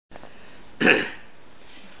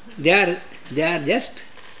they are just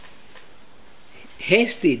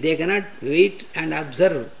hasty. They cannot wait and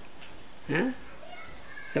observe. Huh?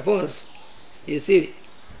 Suppose, you see,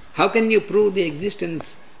 how can you prove the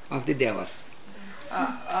existence of the devas?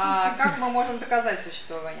 Как мы можем доказать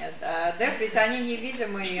существование? Дев, ведь они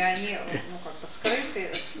невидимы, и они как бы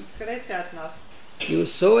скрыты от нас. You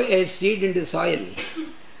sow a seed into soil.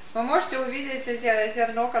 Вы можете увидеть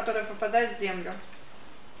зерно, которое попадает в землю.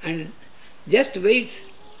 And just wait,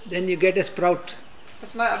 then you get a sprout.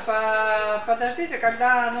 Подождите,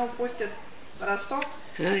 когда оно пустит росток.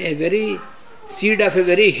 A very seed of a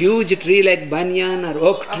very huge tree like banyan or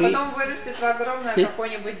oak tree. А потом вырастет в огромное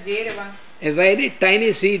какое-нибудь дерево. A very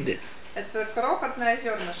tiny seed. Это крохотное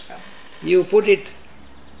зернышко. You put it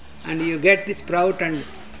and you get the sprout and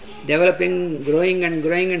developing, growing and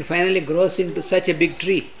finally grows into such a big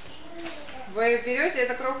tree. Вы берете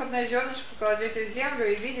это крохотное зернышко, кладете в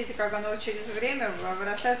землю и видите, как оно через время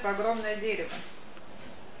вырастает в огромное дерево.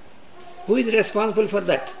 Who is responsible for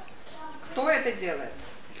that? Кто это делает?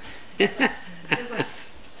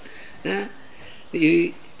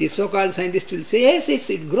 The so-called scientist will say, yes,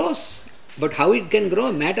 it grows. But how it can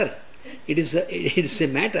grow? Matter. It's a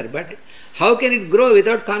matter. But how can it grow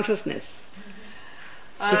without consciousness?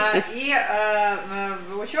 И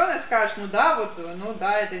ученые скажут, ну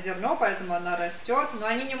да, это зерно, поэтому оно растет, но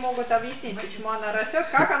они не могут объяснить, почему оно растет,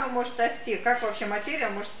 как оно может расти, как вообще материя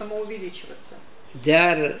может самоувеличиваться. There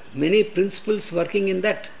are many principles working in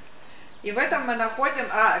that. И в этом мы находим,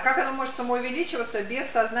 как оно может самоувеличиваться без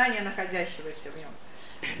сознания, находящегося в нем.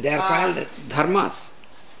 They are called dharmas.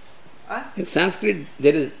 In Sanskrit,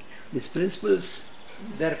 there is these principles.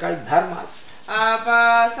 They are called dharmas.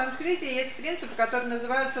 В санскрите есть принципы, которые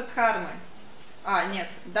называются дхармы.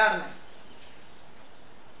 Дharмы.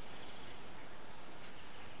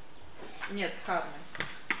 Нет, дхармы.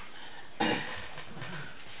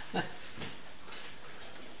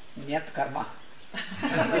 Нет карма.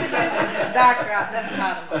 Да,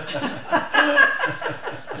 дхарма.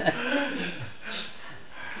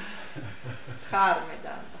 Дхармы,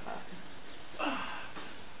 да.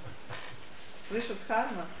 Слышу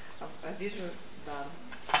дхарма, а вижу дхарму.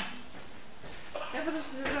 Я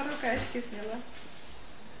просто за рукавички сняла.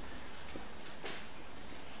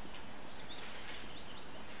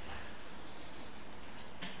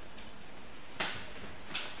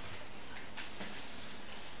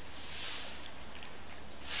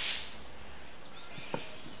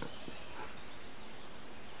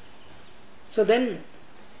 So then,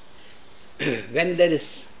 when there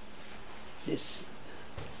is this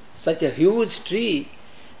such a huge tree,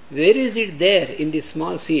 where is it there in this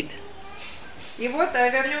small seed? И вот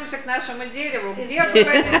вернемся к нашему дереву. Где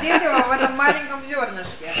это дерево в этом маленьком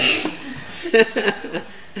зернышке?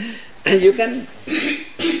 You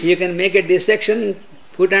can make a dissection,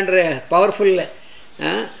 put under a powerful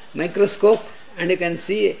microscope, and you can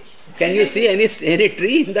see. Can you see any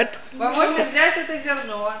tree in that? Вы можете взять это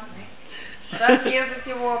зерно, разрезать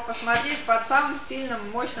его, посмотреть под самым сильным,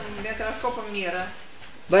 мощным микроскопом мира.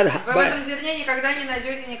 Вы в этом зерне никогда не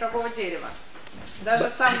найдете никакого дерева, даже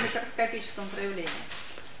в самом микроскопическом проявлении.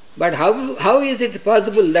 But how is it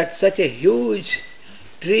possible that such a huge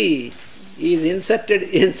tree is inserted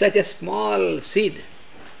in such a small seed?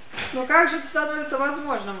 Но как же становится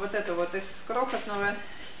возможным вот это вот из крохотного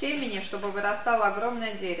семени, чтобы вырастало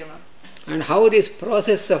огромное дерево? And how this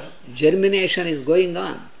process of germination is going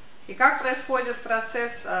on? И как происходит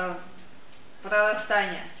процесс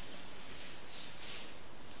прорастания?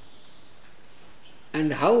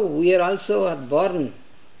 And how we are also born.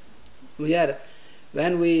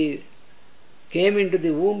 When we came into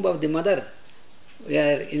the womb of the mother, we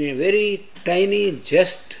are in a very tiny,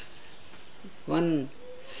 just one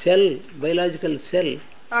cell, biological cell.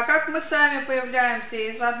 А как мы сами появляемся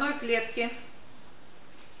из одной клетки,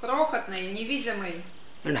 крохотной, невидимой?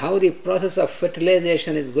 And how the process of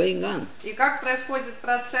fertilization is going on. И как происходит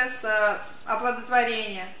процесс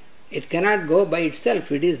оплодотворения? It cannot go by itself.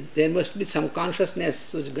 There must be some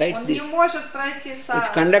consciousness which guides Он this, не может пройти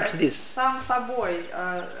which conducts this. сам собой.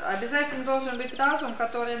 Обязательно должен быть разум,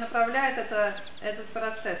 который направляет этот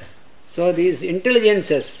процесс. So these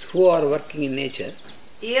intelligences who are working in nature,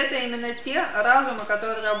 И это именно те разумы,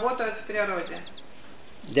 которые работают в природе.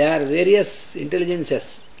 there are various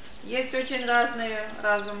intelligences. Есть очень разные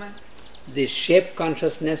разумы. The shape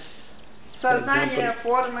consciousness, Сознание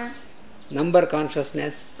формы, number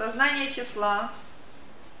consciousness. сознание числа.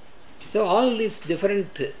 So all these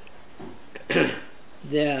different,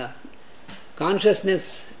 the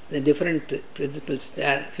consciousness, the different principles,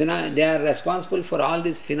 they are responsible for all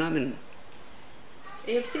these phenomena.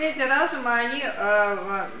 И все эти разумы, они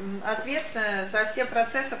ответственны за все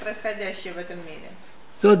процессы, происходящие в этом мире.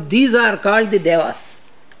 So these are called the devas.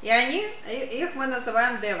 И их мы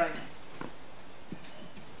называем девами.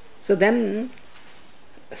 So then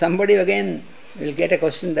somebody again will get a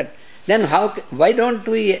question that then why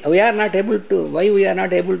we are not able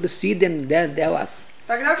to see them, their devas?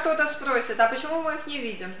 Тогда кто-то спросит, а почему мы их не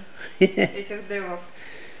видим, этих девов?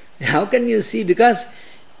 How can you see? Because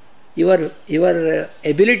your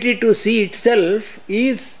ability to see itself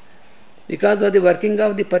is because of the working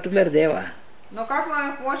of the particular deva. Но как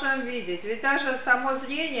мы их можем видеть? Ведь даже само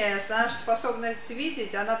зрение, наша способность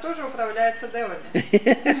видеть, она тоже управляется девами.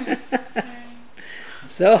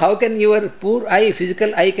 So how can your poor eye,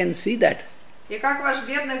 physical eye, can see that? И как ваш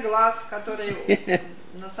бедный глаз, который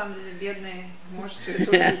на самом деле бедный, может все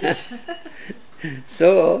это увидеть?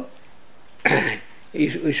 So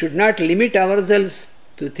we should not limit ourselves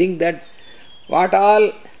to think that what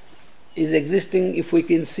all is existing, if we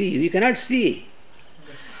can see, we cannot see.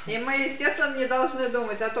 И мы, естественно, не должны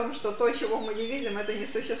думать о том, что то, чего мы не видим, это не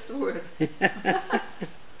существует.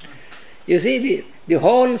 You see, the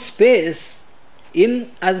whole space in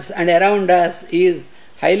us and around us is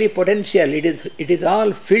highly potential. It is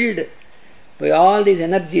all filled by all these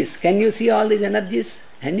energies. Can you see all these energies?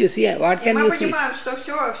 Can you see? What can you see? И мы понимаем, что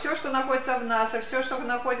все, что находится в нас, и все, что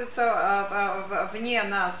находится вне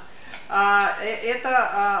нас,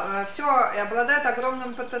 это все обладает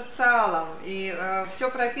огромным потенциалом, и все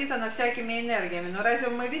пропитано всякими энергиями. Но разве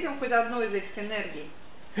мы видим хоть одну из этих энергий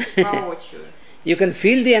воочию? You can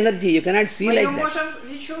feel the energy, you cannot see like that. Мы ее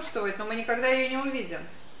можем чувствовать, но мы никогда ее не увидим.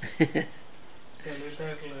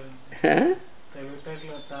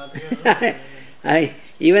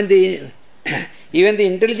 Even the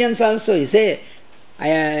intelligence also, you say,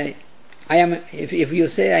 I am. If you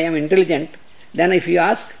say I am intelligent, then if you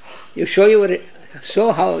ask, you show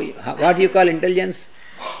how what you call intelligence.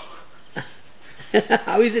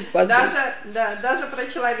 How is it possible? Даже про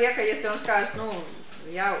человека, если он скажет, ну,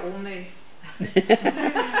 я умный.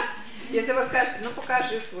 Если вы скажете, ну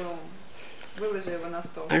покажи свой ум, выложи его на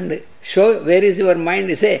стол. And show where is your mind.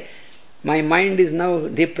 You say, my mind is now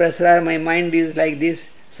depressed, or my mind is like this.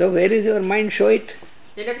 So where is your mind? Show it.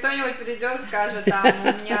 Или кто-нибудь придет, скажет, там,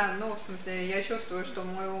 у меня, ну, в смысле, я чувствую, что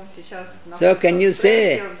мой ум сейчас находится в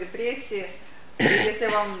стрессе, в депрессии. И если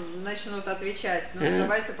вам начнут отвечать, ну,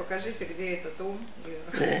 давайте покажите, где этот ум.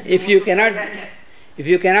 If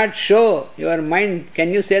you cannot show your mind,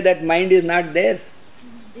 can you say that mind is not there?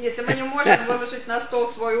 Если мы не можем выложить на стол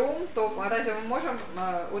свой ум, то разве мы можем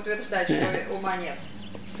утверждать, что ума нет?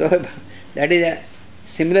 So that is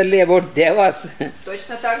similarly about devas.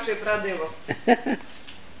 Точно так же и про девов.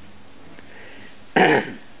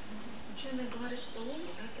 Ученые говорят, что ум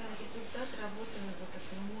 – это результат работы вот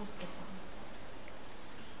этого мозга.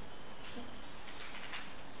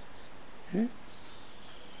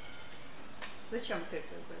 Зачем ты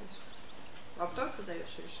это говоришь? Вопрос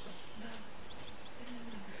задаешь или что?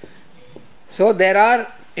 So there are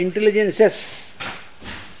intelligences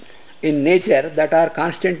in nature that are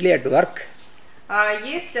constantly at work.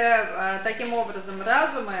 Есть таким образом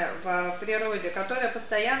разумы в природе, которые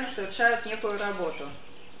постоянно совершают некую работу.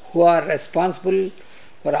 Who are responsible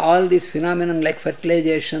for all these phenomena like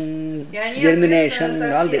fertilization, germination,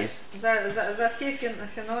 all this. За все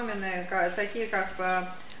феномены, такие как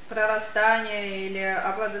прорастание или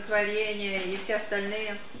оплодотворение и все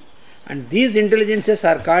остальные. And these intelligences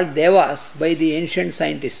are called devas by the ancient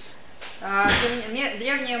scientists.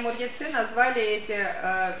 Древние мудрецы назвали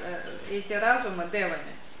эти разумы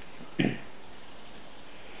девами.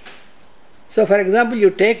 So, for example,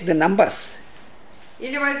 you take the numbers.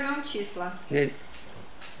 Или возьмем числа.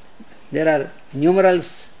 There are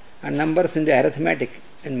numerals and numbers in the arithmetic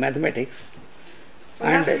and mathematics. У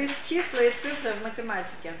нас есть числа и цифры в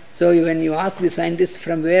математике. So, when you ask the scientists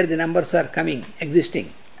from where the numbers are coming,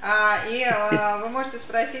 existing. И вы можете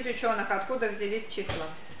спросить ученых, откуда взялись числа.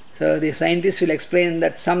 So the scientists will explain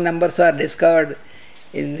that some numbers are discovered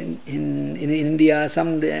in India,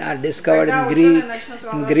 some are discovered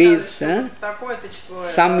in Greece,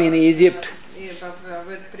 some in Egypt.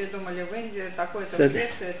 So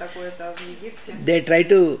they try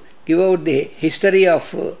to give out the history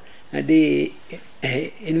of the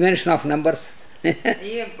invention of numbers.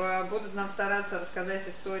 И будут нам стараться рассказать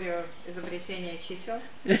историю изобретения чисел.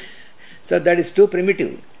 So that is too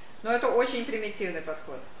primitive. Но это очень примитивный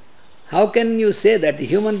подход. How can you say that the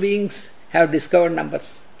human beings have discovered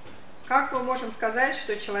numbers? Как мы можем сказать,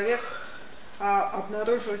 что человек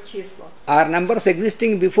обнаружил числа? Are numbers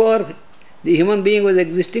existing before the human being was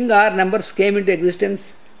existing, or numbers came into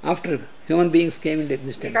existence after human beings came into И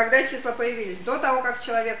existence. когда числа появились? До того, как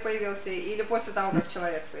человек появился, или после того, как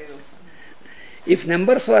человек появился? If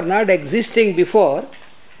numbers were not existing before,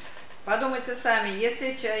 Подумайте сами,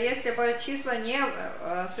 если бы числа не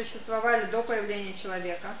существовали до появления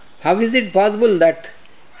человека, how is it possible that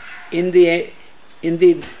in the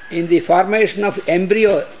formation of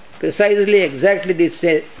embryo, precisely exactly this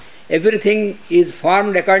everything is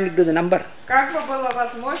formed according to the number? как бы было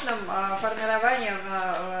возможным формирование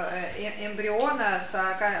эмбриона с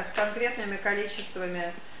конкретными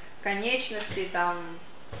количествами конечностей, там,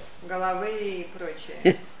 головы и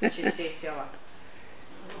прочее, частей тела?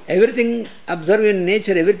 Everything observed in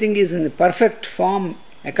nature, everything is in the perfect form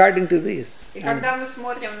according to this. И когда мы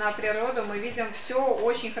смотрим на природу, мы видим все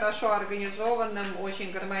очень хорошо организованным,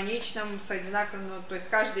 очень гармоничным, с одинаковым, ну, то есть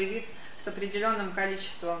каждый вид с определенным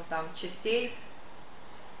количеством там частей.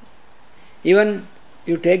 Even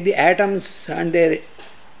you take the atoms and their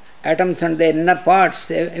inner parts,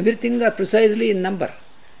 everything are precisely in number.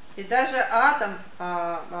 И даже атом,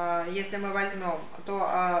 если мы возьмем, то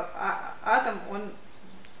атом, он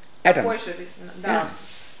такой же, да.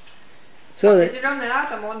 So, определенный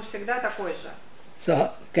атом, он всегда такой же.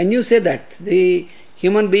 So, can you say that the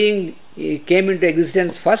human being came into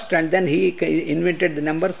existence first and then he invented the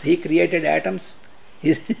numbers, he created atoms?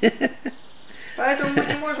 Поэтому мы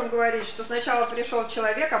не можем говорить, что сначала пришел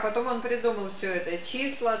человек, а потом он придумал все это,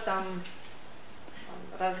 числа, там,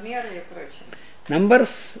 размеры и прочее.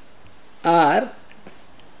 Numbers are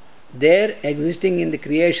there existing in the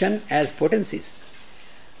creation as potencies.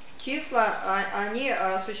 Числа, они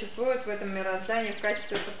существуют в этом мироздании в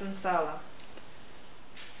качестве потенциала.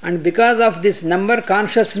 And because of this number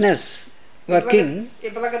consciousness working, и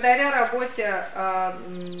благодаря работе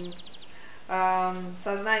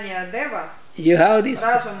сознания Дева, you have this,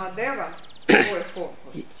 разума Дева,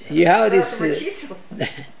 you have this,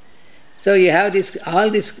 so you have this,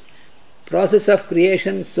 all this process of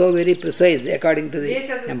creation so very precise according to the весь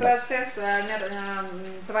этот numbers. процесс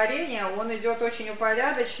творения, он идет очень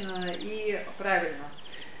упорядоченно и правильно.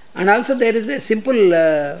 And also there is a simple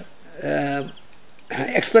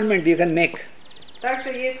experiment you can make. Также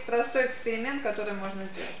есть простой эксперимент, который можно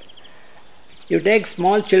сделать. You take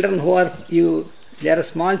small children there are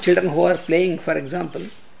small children who are playing, for example,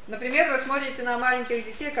 Например, вы смотрите на маленьких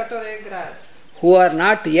детей, которые играют, who are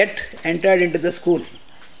not yet entered into the school.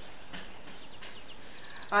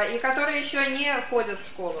 и которые еще не ходят в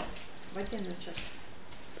школу. В отдельную чашу.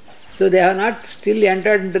 So they are not still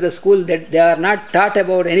entered into the school, that they are not taught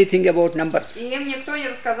about anything about numbers. И им никто не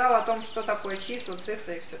рассказал о том, что такое числа,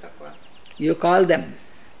 цифры и все такое. You call them.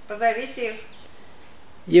 Позовите их.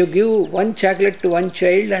 You give one chocolate to one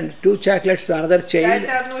child and two chocolates to another child.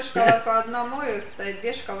 Дайте одну шоколадку одному и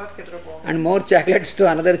две шоколадки другому. And more chocolates to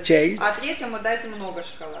another child. А третьему дайте много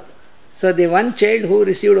шоколадок. So the one child who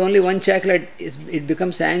received only one chocolate, it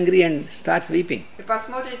becomes angry and starts weeping. И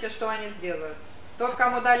посмотрите, что они сделают. Тот,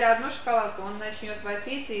 кому дали одну шоколадку, он начнет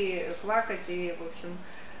вопить и плакать, и, в общем,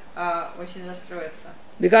 очень расстроится.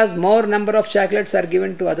 Because more number of chocolates are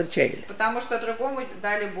given to other child. Потому что другому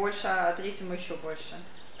дали больше, а третьему еще больше.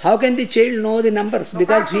 How can the child know the numbers? Но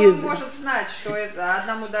Because как he он is... может знать, что это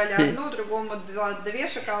одному дали одну, другому две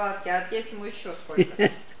шоколадки, а третьему еще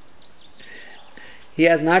сколько? He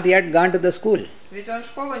has not yet gone to the school. Ведь он в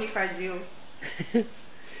школу не ходил.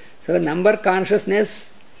 So number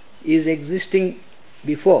consciousness is existing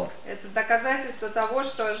before. Это доказательство того,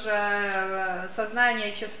 что же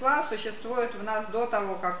сознание числа существует в нас до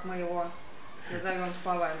того, как мы его назовем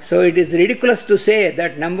словами. So it is ridiculous to say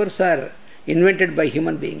that numbers are invented by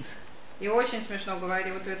human beings. И очень смешно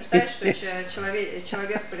говорить, утверждать, что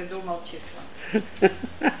человек придумал числа.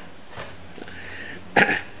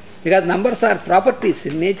 Because numbers are properties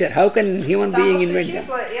in nature. How can human being invent them?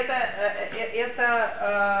 Потому что числа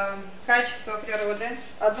это качество природы,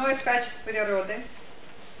 одно из качеств природы,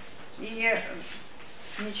 и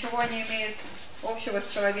ничего не имеет общего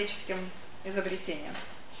с человеческим изобретением.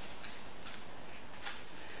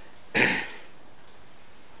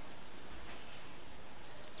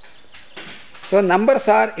 So numbers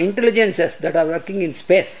are intelligences that are working in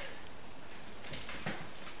space.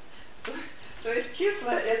 То есть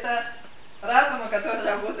числа это разумы, которые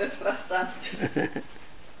работают в пространстве.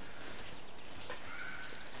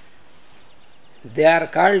 They are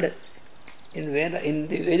called in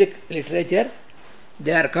the Vedic literature,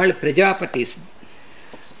 they are called Prajapatis.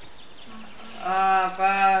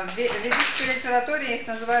 В ведической литературе их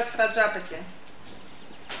называют праджапати.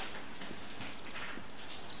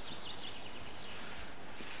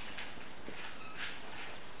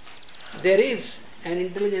 There is an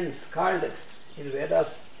intelligence called in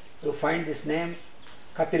Vedas, you find this name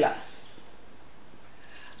Kapila.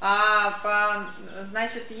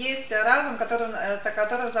 Значит, есть разум,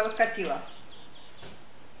 которого зовут Капила.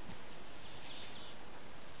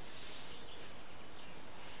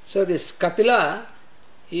 So this Kapila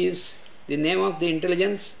is the name of the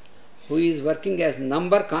intelligence who is working as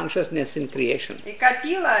number consciousness in creation. И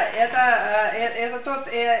Капила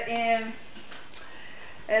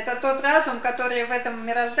это тот разум, который в этом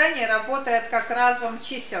мироздании работает как разум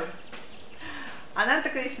чисел. Ананта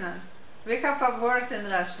Кришна, we have a word in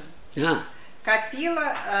Russian.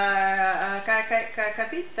 Kapila,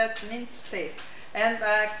 kapit, that means safe. And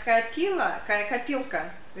Kapila,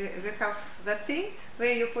 kapilka, we have the thing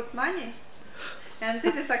where you put money, and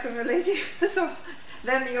this is accumulating. So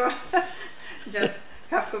then you just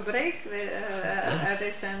have to break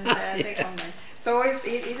this and take on money. So it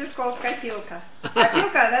is called kapilka.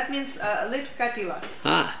 Kapilka, that means little kapila.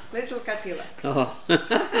 Little kapila. Oh.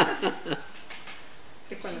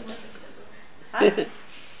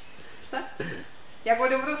 Что? Я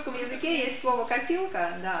говорю, в русском языке есть слово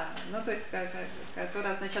копилка, да, ну то есть,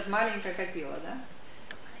 которое означает маленькая копила, да?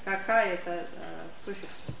 Какая это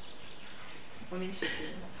суффикс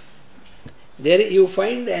уменьшительный. There you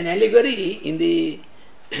find an allegory in the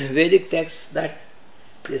Vedic text that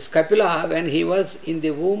this Kapila, when he was in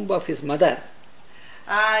the womb of his mother,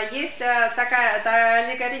 есть такая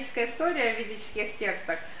аллегорическая история в ведических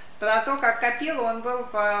текстах про то, как Капила, он был,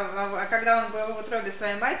 когда он был в утробе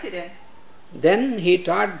своей матери. Then he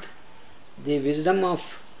taught the wisdom of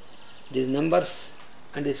these numbers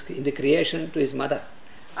and in the creation to his mother.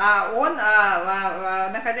 Он,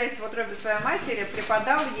 находясь в утробе своей матери,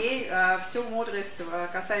 преподал ей всю мудрость,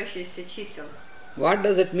 касающуюся чисел. What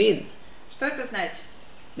does it mean? Что это значит?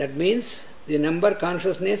 That means the number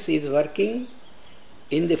consciousness is working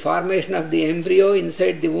in the formation of the embryo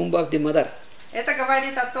inside the womb of the mother. Это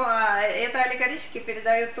говорит о том, это аллегорически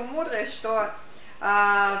передает ту мудрость, что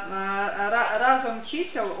разум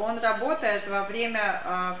чисел, он работает во время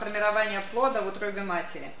формирования плода в утробе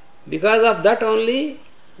матери. Because of that only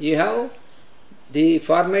you have the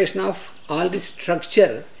formation of all the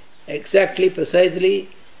structure exactly, precisely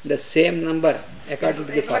the same number according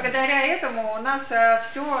to the formula. И благодаря этому у нас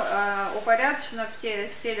все упорядочено в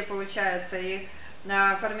теле получается, и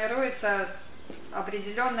формируется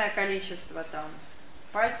определенное количество там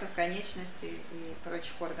пальцев, конечностей и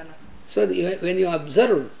прочих органов. So when you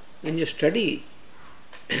observe, when you study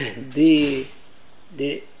the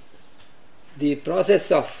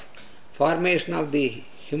process of formation of the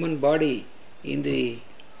human body in the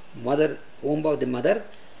womb of the mother,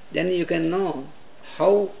 then you can know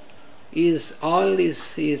how is all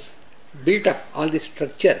this is built up, all this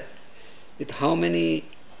structure, with how many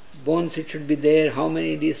bones it should be there, how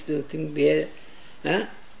many these things there,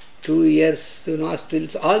 2 ears, 2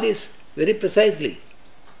 nostrils, all this very precisely.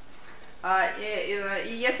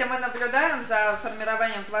 И если мы наблюдаем за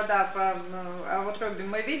формированием плода в утробе,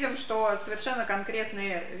 мы видим, что совершенно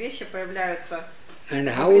конкретные вещи появляются в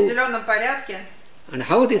определенном порядке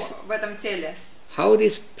в этом теле. How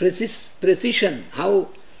this precision, how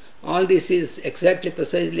all this is exactly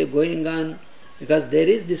precisely going on, because there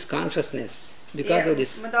is this consciousness, because of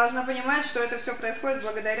this. Мы должны понимать, что это все происходит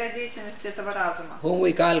благодаря деятельности этого разума, whom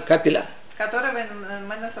we call Kapila. Которого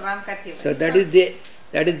мы называем Капилой. So that is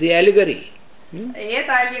the allegory. И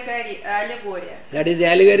это аллегория. That is the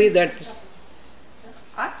allegory that.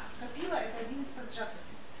 Капила это один из Праджапати.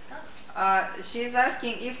 She is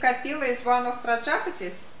asking if Kapila is one of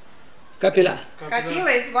Prajapatis. Kapila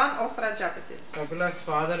is one of Prajapatis. Kapila's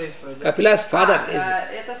father is Prajapati. Kapila's father is.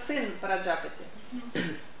 Это сын Праджапати.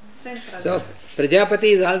 Сын Праджапати. So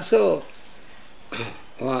Prajapati is also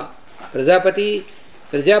Prajapati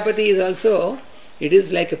is also. It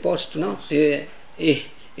is like a post, no? It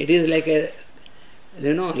is like a,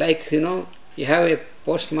 you have a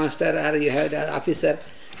postmaster or you have an officer,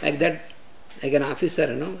 like that, like an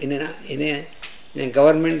officer, in a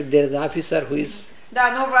government there is an officer who is.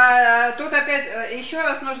 Да, но тут опять еще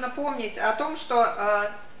раз нужно помнить о том,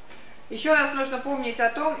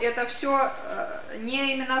 это все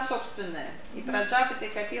не имена собственные. И Праджапати,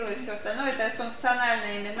 Капила и все остальное, это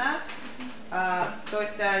функциональные имена. То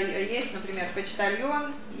есть есть, например,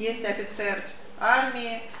 почтальон, есть офицер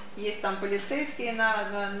армии, есть там полицейские на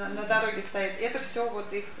дороге стоят. Это все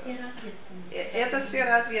вот их... Это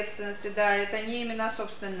сфера ответственности, да, это не имена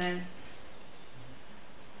собственные.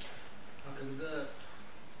 А когда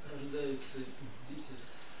рождаются дети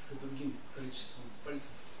с другим количеством пальцев,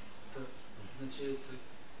 это означается...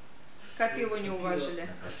 Капилу не уважили.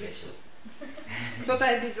 Кто-то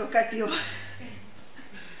обидел Капилу.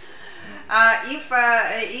 If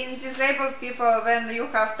in disabled people, when you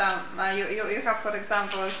have you have, for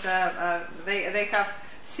example, they have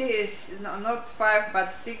not 5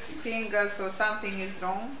 but 6 fingers or something is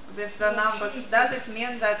wrong with the numbers, does it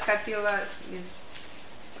mean that Kapila is...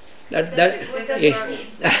 No.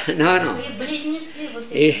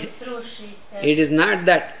 It is not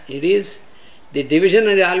that. It is, the division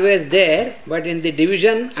is always there, but in the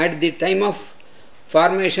division at the time of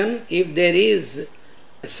formation, if there is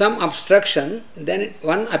some obstruction, then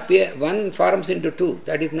one forms into two.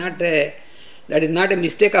 That is not a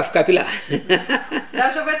mistake of Kapila.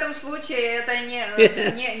 Даже в этом случае это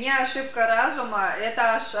не ошибка разума,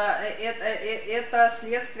 это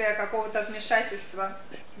следствие какого-то вмешательства.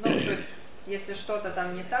 Ну, то есть, если что-то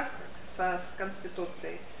там не так с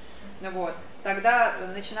конституцией, вот, тогда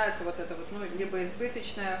начинается вот это вот, ну, либо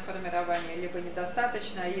избыточное формирование, либо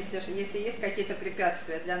недостаточное, если есть какие-то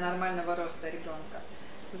препятствия для нормального роста ребенка.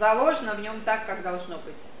 Заложено в нем так, как должно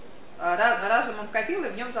быть. Разумом Капилы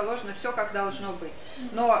в нем заложено все, как должно быть.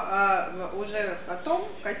 Но уже потом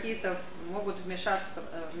какие-то могут вмешаться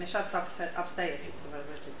обстоятельства в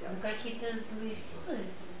это дело. Какие-то злые силы?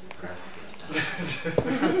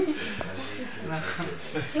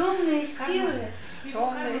 Темные силы.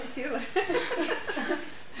 Темные силы.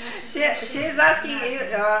 She is asking,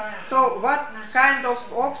 so what kind of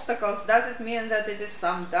obstacles does it mean that it is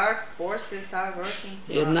some dark forces are working?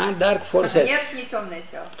 It is not dark forces. Нет, не темные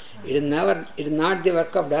силы. It is not the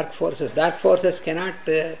work of dark forces. Dark forces cannot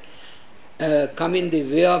come in the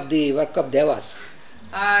way of the work of devas.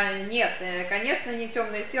 Нет, конечно, не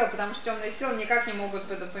темные силы, потому что темные силы никак не могут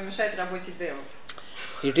помешать работе девов.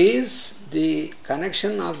 It is the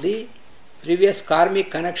connection of the previous karmic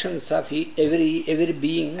connections of every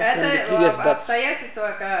being from the previous birth.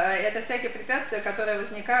 Обстоятельства, это всякие препятствия, которые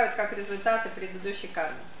возникают как результаты предыдущей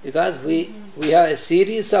кармы. Because we have a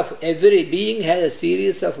series of, every being has a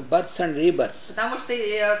series of births and rebirths. Потому что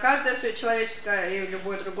каждое человеческое и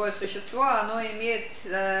любое другое существо, оно имеет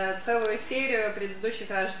целую серию предыдущих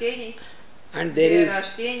рождений,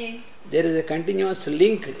 перерождений. There is a continuous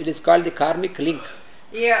link, it is called the karmic link.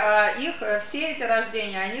 И все эти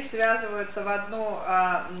рождения, они связываются в одну,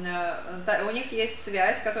 у них есть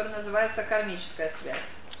связь, которая называется кармическая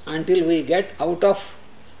связь. Until we get out of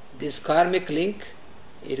this karmic link,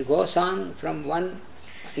 it goes on from one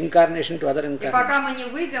incarnation to other incarnation. И пока мы не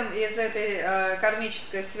выйдем из этой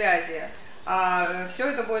кармической связи, все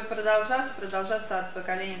это будет продолжаться от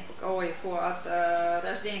поколения, от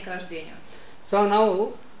рождения к рождению. So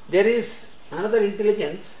now there is another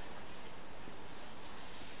intelligence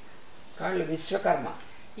called Vishwakarma.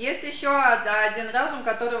 Есть еще один разум,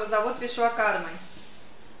 которого зовут Вишвакармой.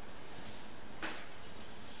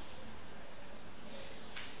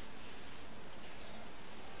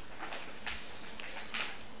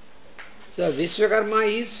 So Vishwakarma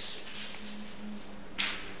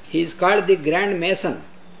he is called the Grand Mason.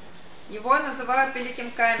 Его называют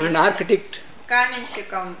великим and architect.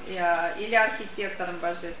 Каменщиком или архитектором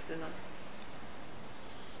божественным.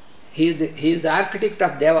 He is the architect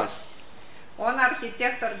of devas. Он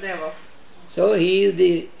архитектор девов. So he is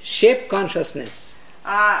the shape consciousness.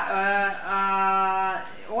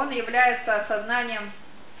 Он является сознанием,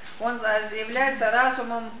 он является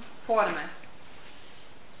разумом формы.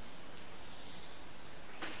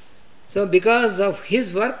 So because of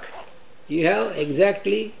his work, you have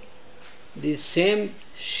exactly the same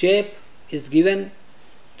shape is given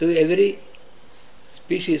to every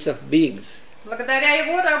species of beings. Благодаря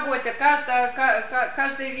его работе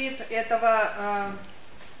каждый вид этого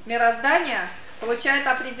мироздания получает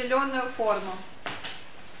определенную форму.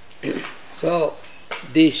 So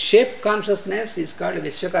the shape consciousness is called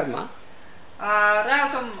Vishwakarma.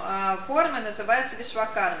 Разум формы называется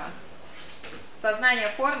Вишвакарма. Сознание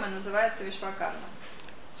формы называется Вишвакарма.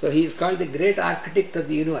 So he is called the great architect of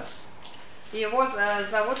the universe. Его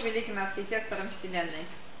зовут великим архитектором Вселенной.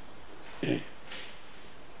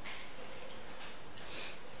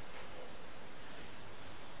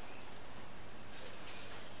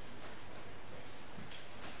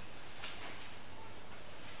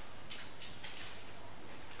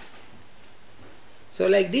 So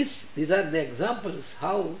like this, these are the examples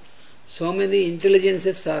how so many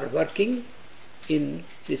intelligences are working in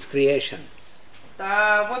this creation.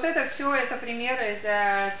 Вот это все, это примеры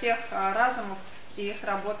тех разумов и их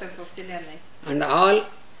работы во Вселенной. And all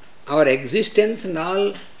our existence and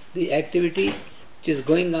all the activity which is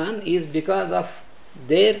going on is because of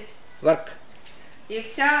their work. И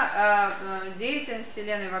вся деятельность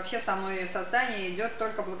Вселенной, вообще само ее создание идет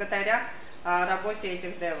только благодаря работе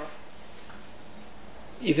этих девов.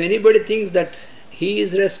 If anybody thinks that he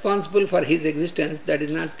is responsible for his existence, that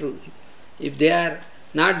is not true. If they are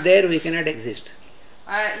not there, we cannot exist.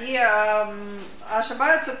 И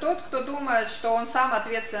ошибается тот, кто думает, что он сам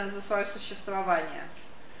ответственен за свое существование.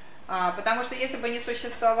 Потому что если бы не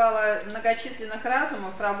существовало многочисленных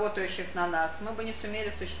разумов, работающих на нас, мы бы не сумели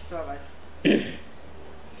существовать.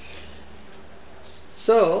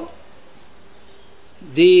 So,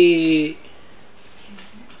 in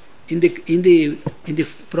the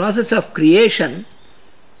process of creation,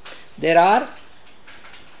 there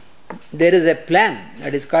is a plan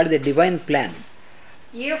that is called the divine plan.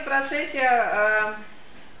 И в процессе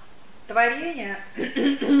творения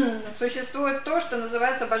существует то, что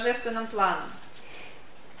называется божественным планом.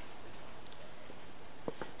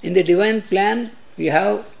 In the divine plan, we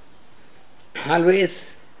have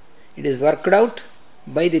always, it is worked out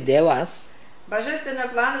by the devas. Божественный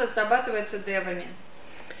план разрабатывается девами.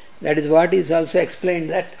 That is what is also explained,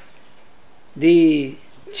 that the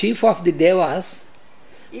chief of the devas,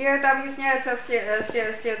 И это объясняется в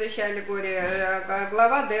следующей аллегории.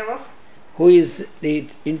 Глава девов, who is the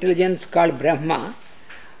intelligence called Brahma.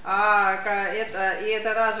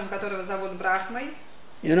 это разум, которого зовут Брахмой.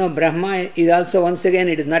 You know, Brahma is also, once again,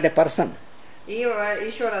 it is not a person. И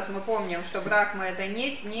еще раз мы помним, что Брахма это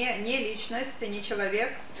не личность, не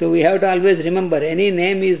человек. So we have to always remember, any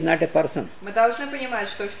name is not a person. Мы должны понимать,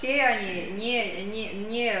 что все они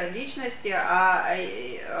не личности,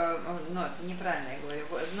 неправильно я говорю,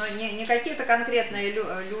 но не какие-то конкретные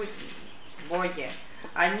люди, боги.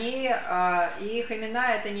 Они, их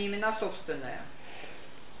имена это не имена собственные.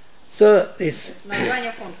 So this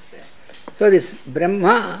название функции. So this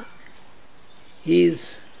Brahma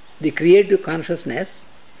is the creative consciousness.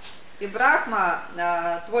 И Брахма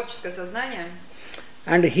творческое сознание.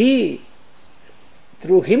 And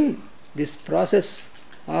through him, this process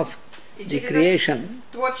of the creation,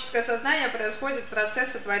 творческое сознание происходит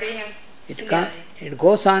процесс сотворения Вселенной. It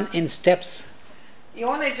goes on in steps. И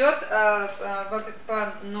он идет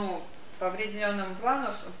по определенному плану,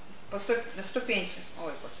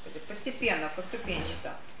 постепенно,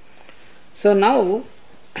 поступенчато. So now,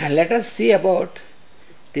 let us see about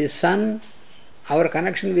the sun, our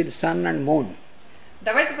connection with sun and moon.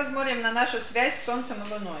 Давайте посмотрим на нашу связь с Солнцем и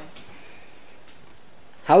Луной.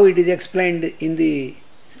 How it is explained in the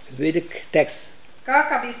Vedic text. Как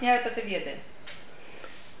объясняют это Веды?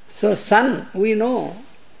 So sun, we know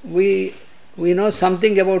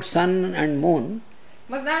something about sun and moon.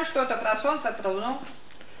 Мы знаем что-то про Солнце, про Луну.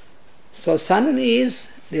 So sun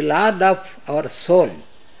is the Lord of our soul.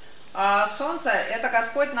 Солнце это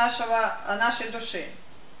Господь нашей души.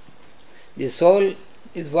 The soul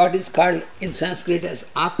is what is called in Sanskrit as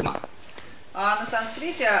Atma. На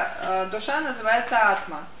санскрите душа называется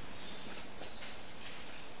Атма.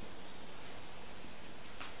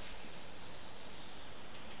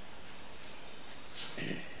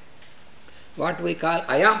 What we call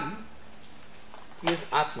Ayam is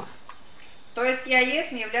Atma. То есть Я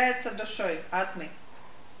есть является душой, Атмой.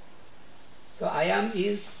 So Ayam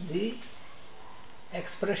is the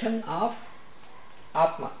expression of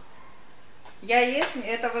Atma. Я есть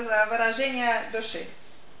это выражение души.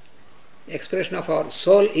 Expression of our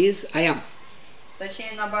soul is Ayam.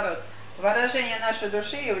 Точнее наоборот. Выражение нашей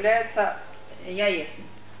души является Я есть.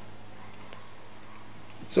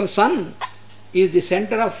 So sun is the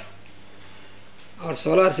center of our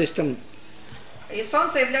solar system. И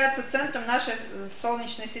Солнце является центром нашей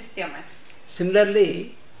Солнечной системы.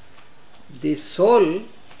 Similarly, the soul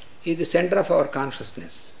is the center of our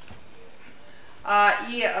consciousness.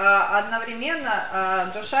 И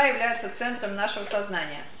одновременно душа является центром нашего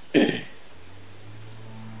сознания.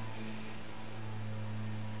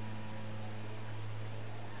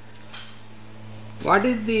 What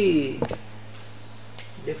is the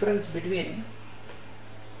difference between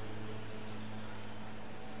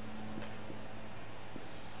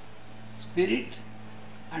spirit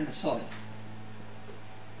and soul?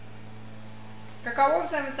 Каково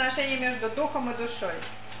взаимоотношение между духом и душой?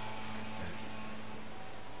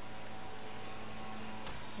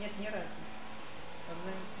 Нет, не разница.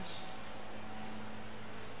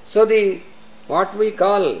 So what we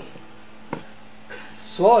call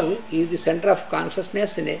soul is the center of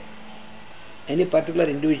consciousness in any particular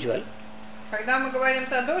individual. Когда мы говорим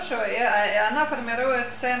про душу, она формирует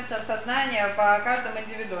центр сознания в каждом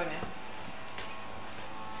индивидууме.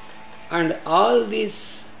 And all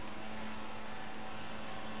these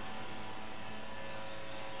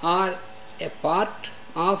are a part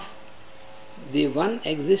of the one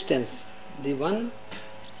existence. The one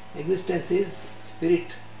existence is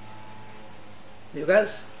spirit.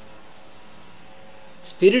 Because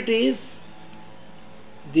spirit is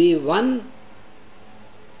the one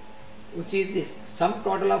which is the sum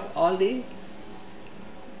total of all the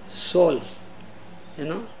souls. you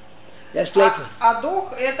know, just like. А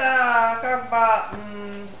дух это как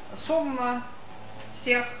бы сумма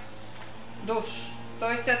всех душ. То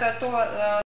есть это то